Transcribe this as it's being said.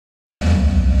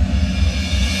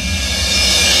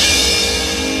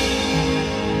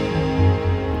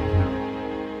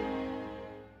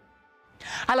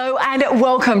Hello and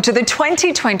welcome to the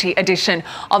 2020 edition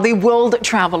of the World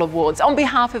Travel Awards. On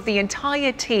behalf of the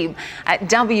entire team at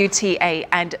WTA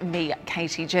and me,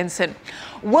 Katie Jensen.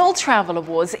 World Travel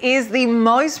Awards is the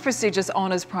most prestigious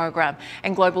honours program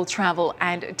in global travel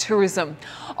and tourism.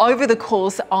 Over the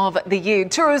course of the year,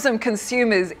 tourism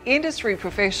consumers, industry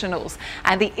professionals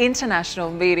and the international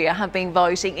media have been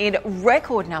voting in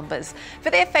record numbers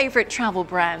for their favourite travel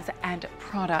brands and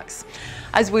products.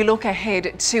 As we look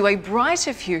ahead to a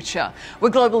brighter future where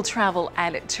global travel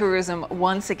and tourism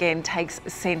once again takes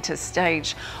centre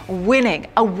stage, winning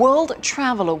a World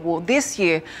Travel Award this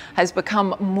year has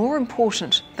become more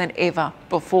important than ever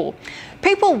before.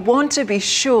 People want to be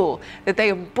sure that they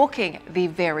are booking the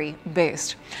very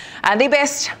best. And the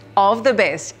best of the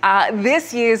best are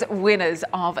this year's winners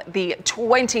of the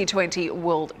 2020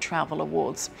 World Travel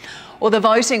Awards. Well, the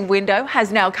voting window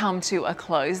has now come to a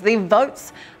close. The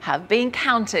votes have been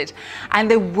counted and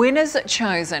the winners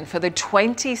chosen for the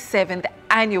 27th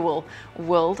Annual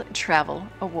World Travel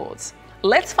Awards.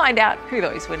 Let's find out who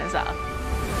those winners are.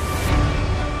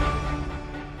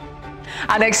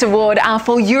 Our next award are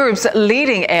for Europe's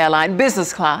leading airline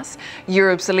business class,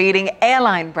 Europe's leading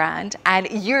airline brand, and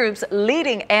Europe's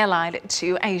leading airline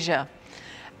to Asia.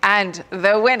 And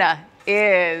the winner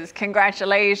is,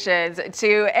 congratulations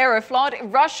to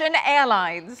Aeroflot Russian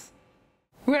Airlines.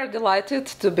 We are delighted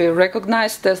to be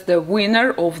recognized as the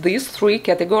winner of these three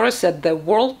categories at the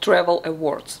World Travel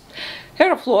Awards.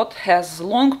 Aeroflot has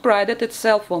long prided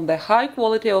itself on the high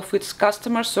quality of its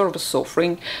customer service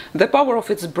offering, the power of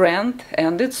its brand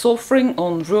and its offering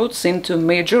on routes into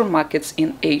major markets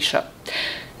in Asia.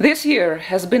 This year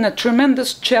has been a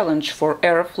tremendous challenge for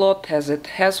Aeroflot, as it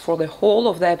has for the whole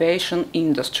of the aviation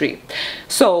industry.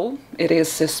 So, it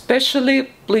is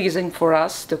especially pleasing for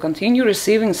us to continue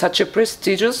receiving such a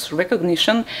prestigious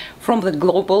recognition from the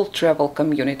global travel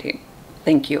community.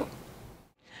 Thank you.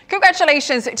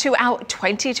 Congratulations to our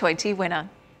 2020 winner.